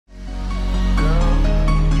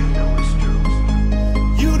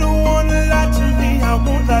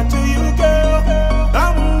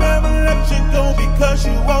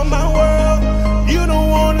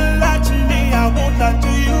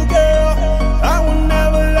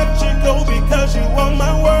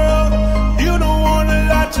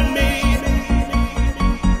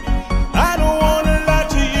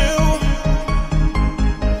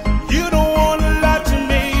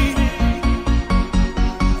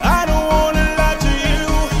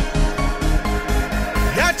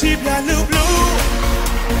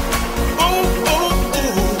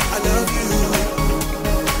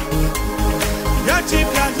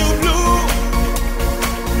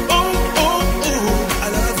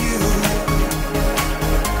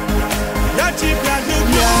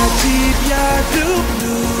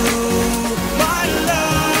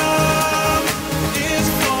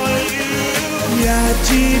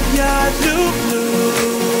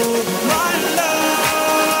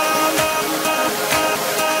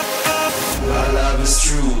Our love is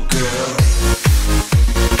true, girl.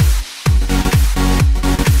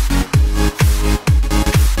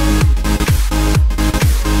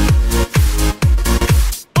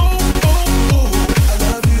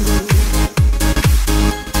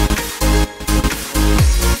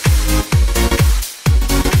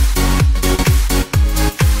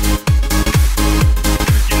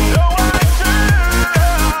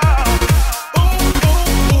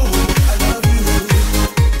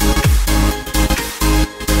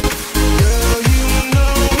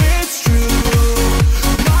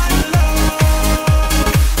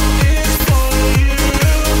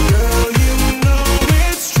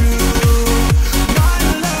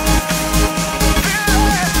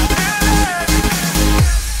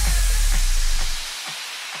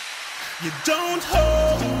 You don't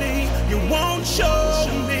hold me, you won't show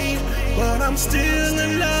me, but I'm still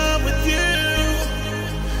in love with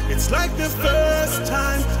you. It's like the first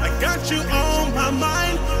time I got you on my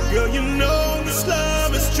mind. Girl, you know this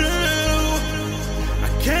love is true. I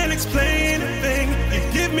can't explain a thing. You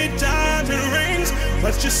give me diamond rings,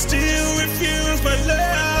 but you still refuse my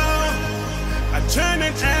love. I turn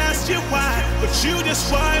and ask you why, but you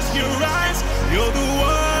just wipe your eyes. You're the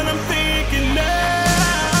one I'm thinking of.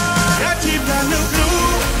 Got you got no blue.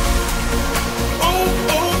 Oh,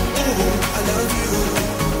 oh, oh, I love you.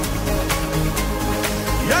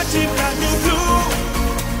 Got you got no blue.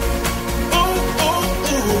 Oh, oh,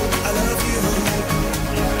 oh, I love you.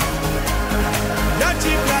 Got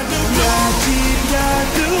you got no blue. Got you got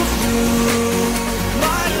no blue.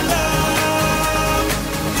 My love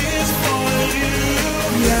is for you.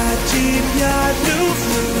 Got you got no